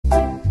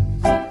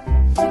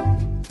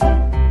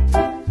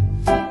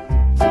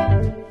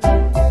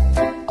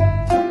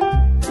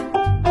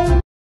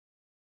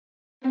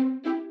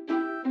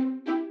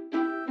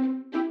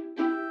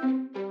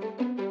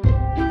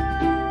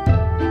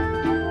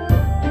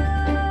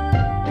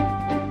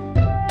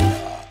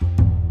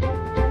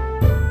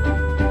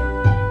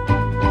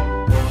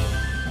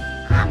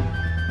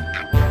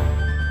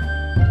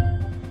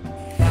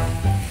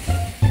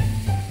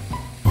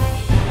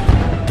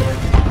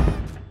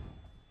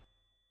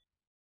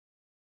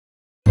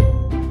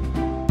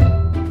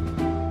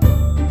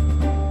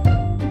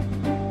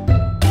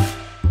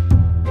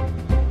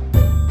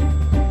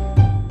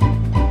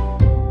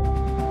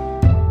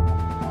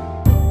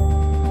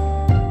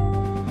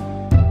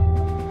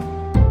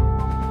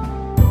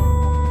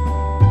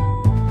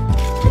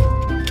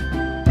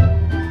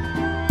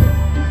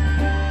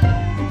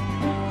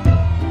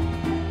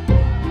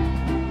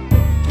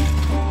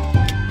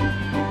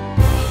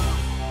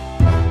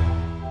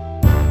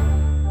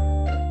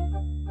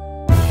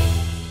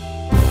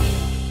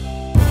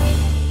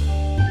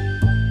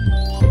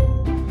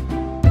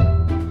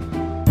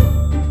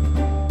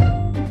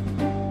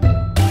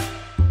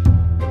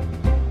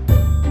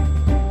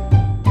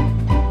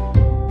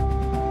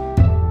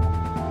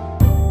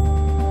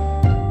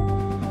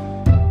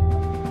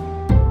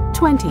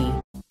20.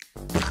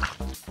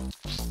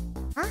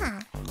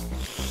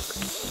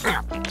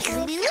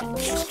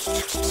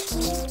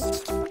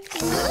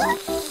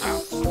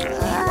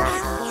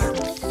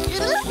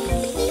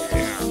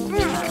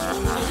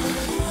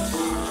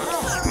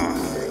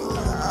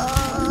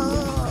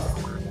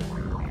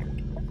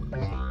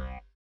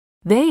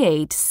 They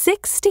ate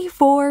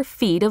 64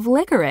 feet of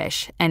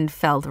licorice and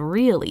felt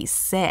really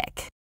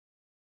sick.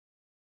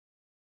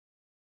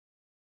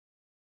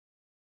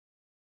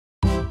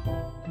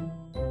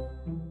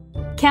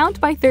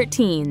 Count by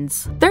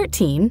 13s.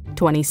 13,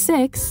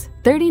 26,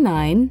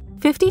 39,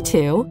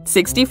 52,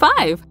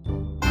 65.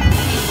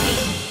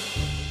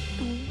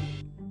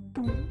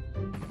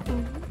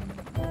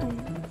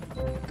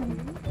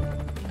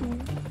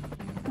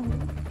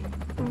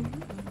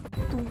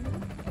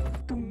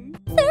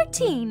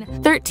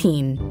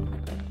 Thirteen.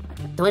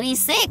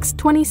 26.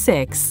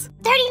 26.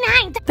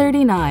 39.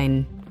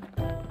 39.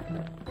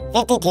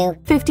 52.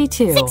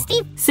 52.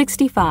 60.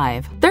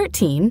 65.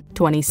 13,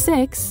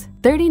 26,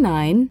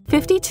 39,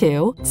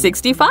 52,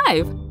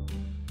 65.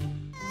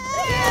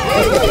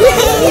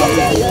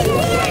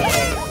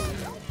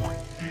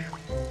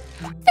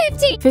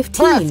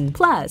 15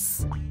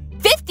 plus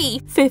 50.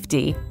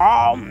 50.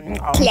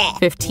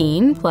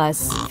 15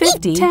 plus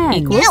 50 10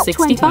 equals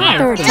 65.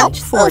 30,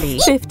 40,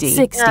 50,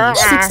 60,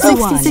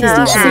 61,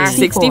 62,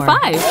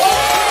 65.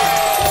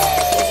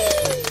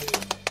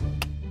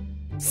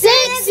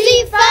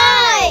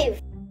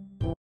 65.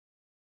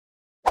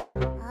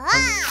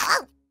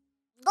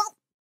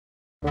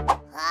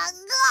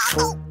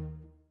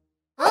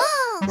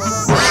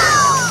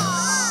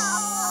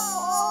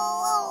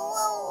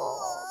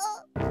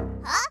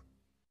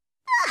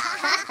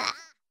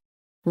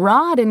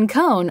 Rod and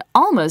Cone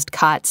almost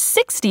caught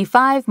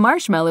 65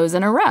 marshmallows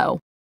in a row.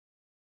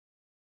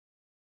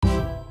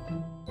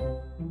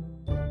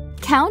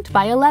 Count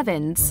by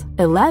 11s.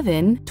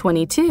 11,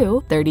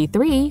 22,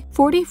 33,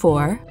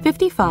 44,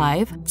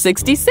 55,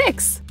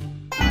 66.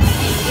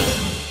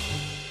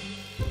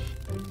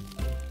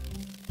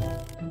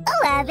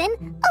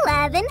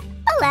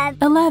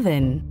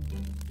 11.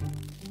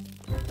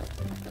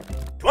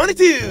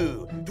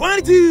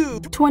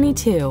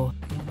 22.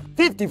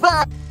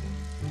 55.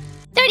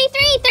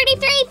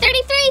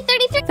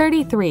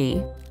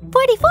 33.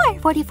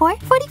 44.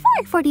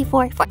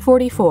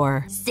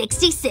 44.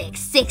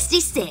 66.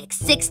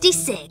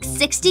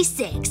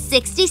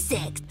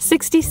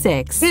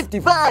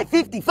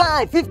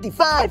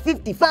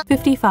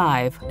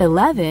 55.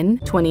 11,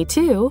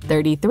 22,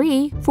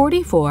 33,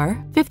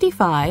 44,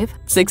 55,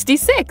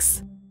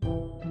 66.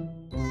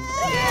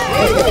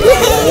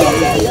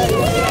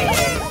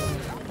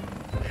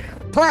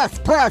 Plus.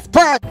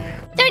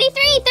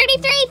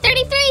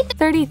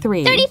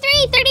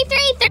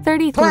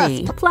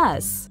 33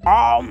 plus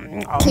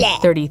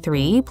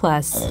 33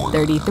 plus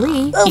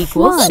 33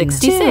 equals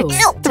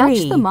 66.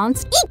 Touch the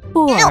monster.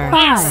 4,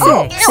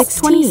 5, 6,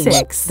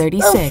 26,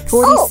 36,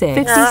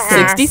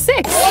 46,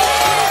 56.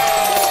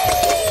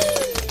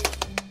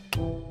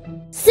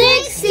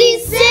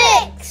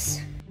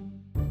 66.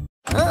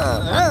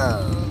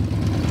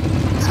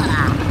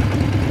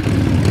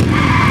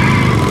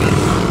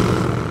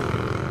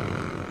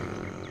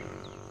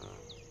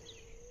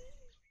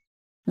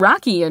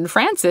 Rocky and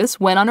Francis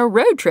went on a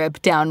road trip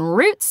down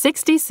Route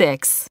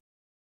 66.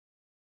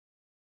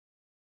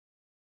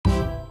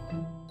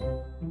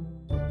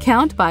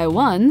 Count by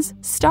ones,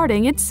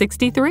 starting at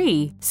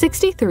 63.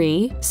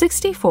 63,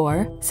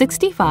 64,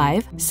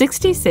 65,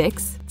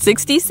 66,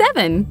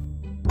 67.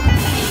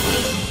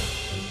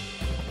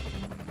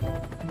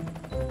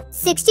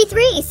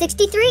 63.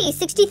 63.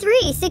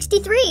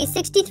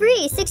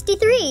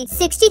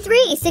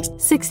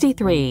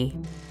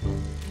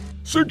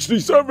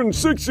 67,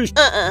 60.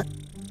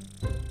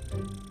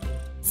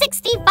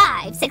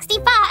 65.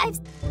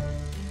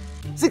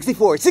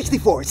 64.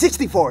 64.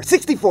 64.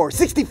 64.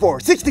 64.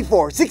 64.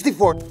 64.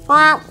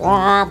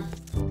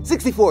 64.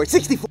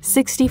 64.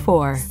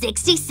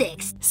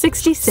 66.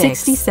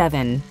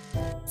 67.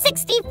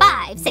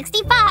 65.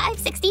 65.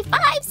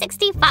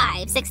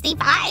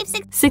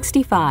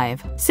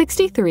 65.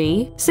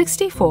 63.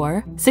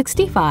 64.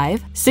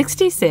 65.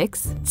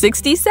 66.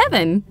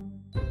 67.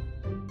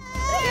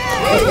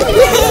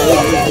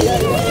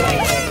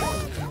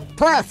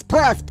 Plus.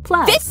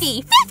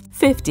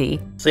 50.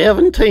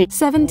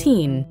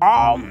 17.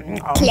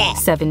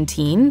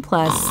 17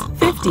 plus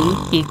 50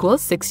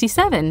 equals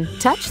 67.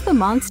 Touch the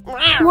monster.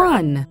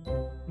 1,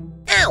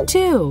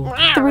 2,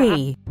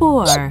 3,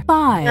 4,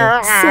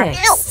 5,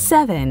 6,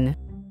 7.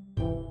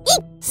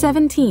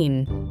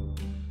 17.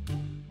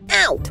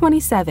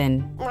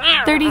 27.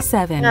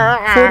 37.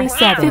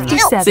 47.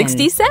 57.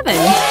 67.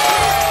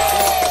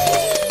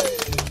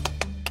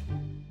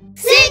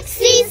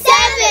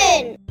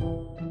 67.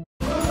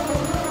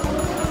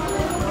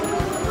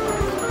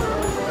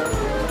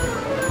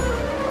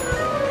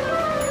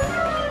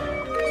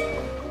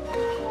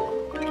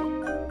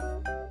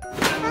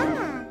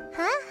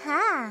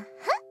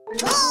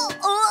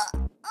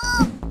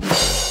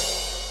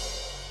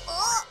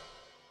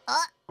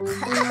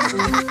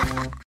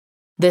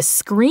 The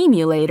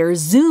Screamulator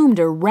zoomed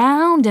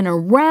around and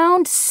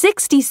around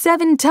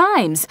 67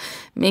 times,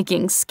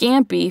 making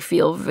Scampy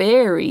feel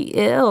very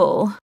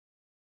ill.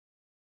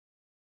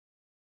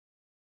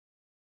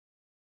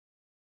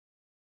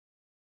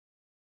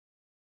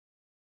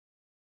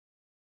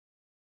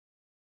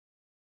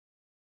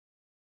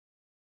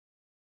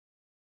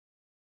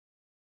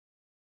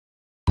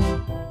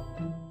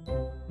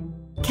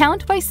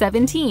 Count by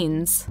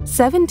 17s.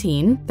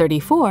 17,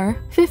 34,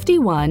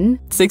 51,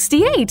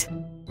 68.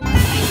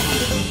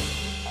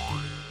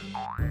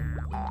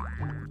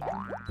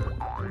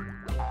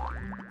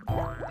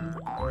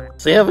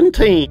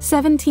 17.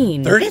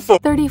 17, 34.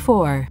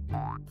 34,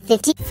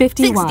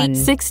 51,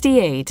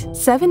 68.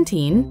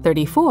 17,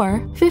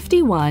 34,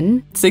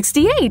 51,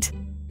 68.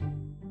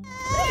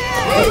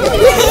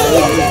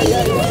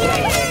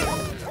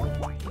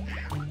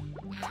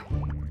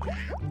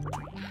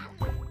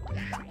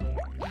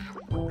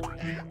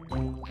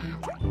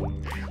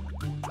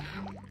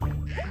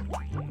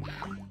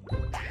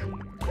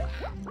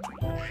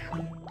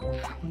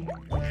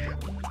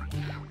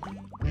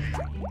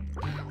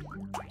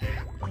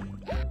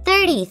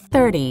 Thirty.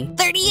 30,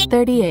 38.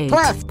 38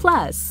 Plus.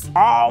 plus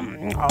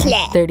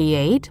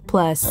 38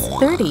 plus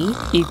 30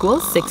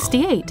 equals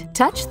 68.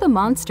 Touch the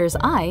monster's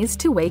eyes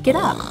to wake it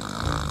up.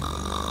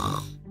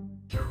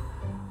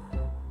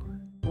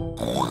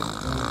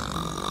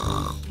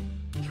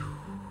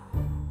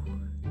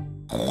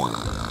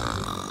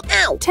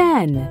 Ow!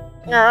 10,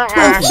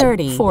 20,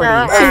 30,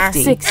 40,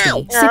 50,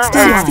 60,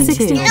 61,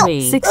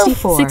 63,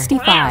 64,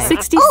 65,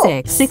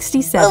 66,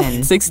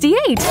 67,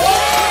 68.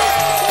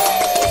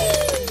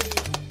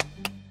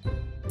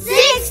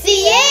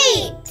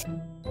 68.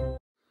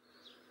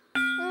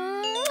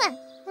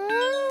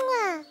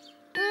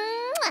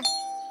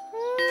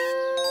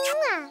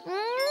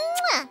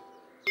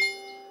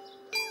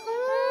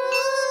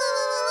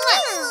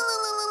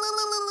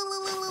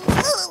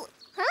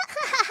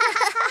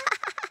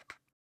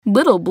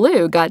 Little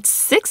Blue got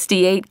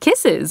 68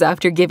 kisses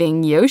after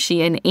giving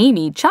Yoshi and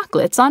Amy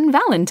chocolates on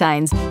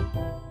Valentine's.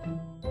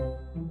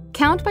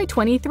 Count by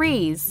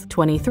 23s.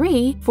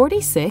 23,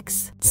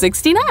 46,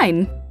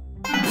 69.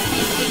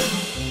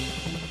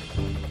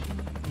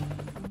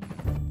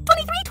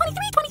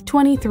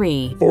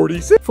 23,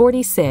 46.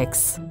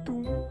 46,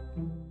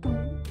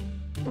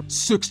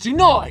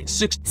 69.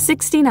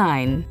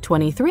 69,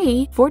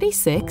 23,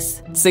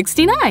 46,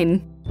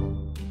 69.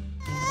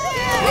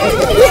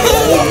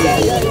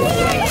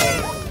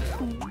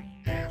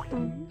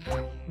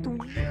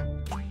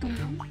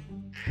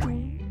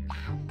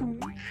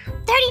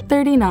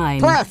 39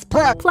 Plus.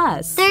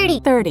 plus 30.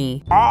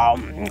 30.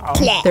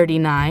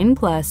 39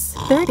 plus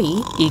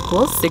 30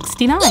 equals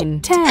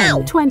 69.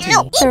 10, 20,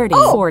 30,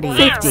 40,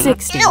 50,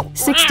 60,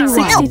 61,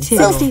 62,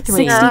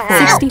 63,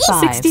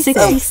 64, 65,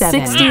 67,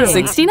 68,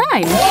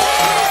 69.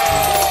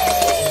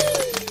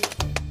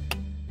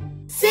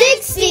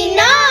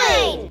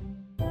 69.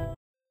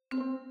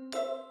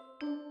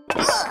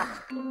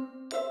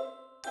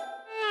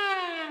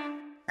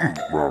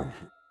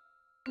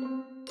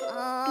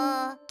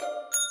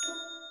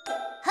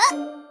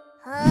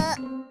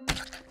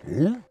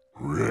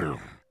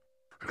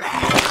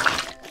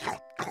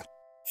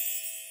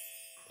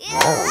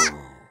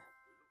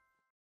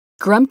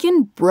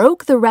 Grumpkin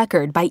broke the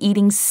record by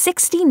eating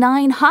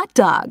 69 hot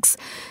dogs.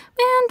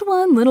 And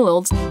one little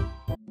old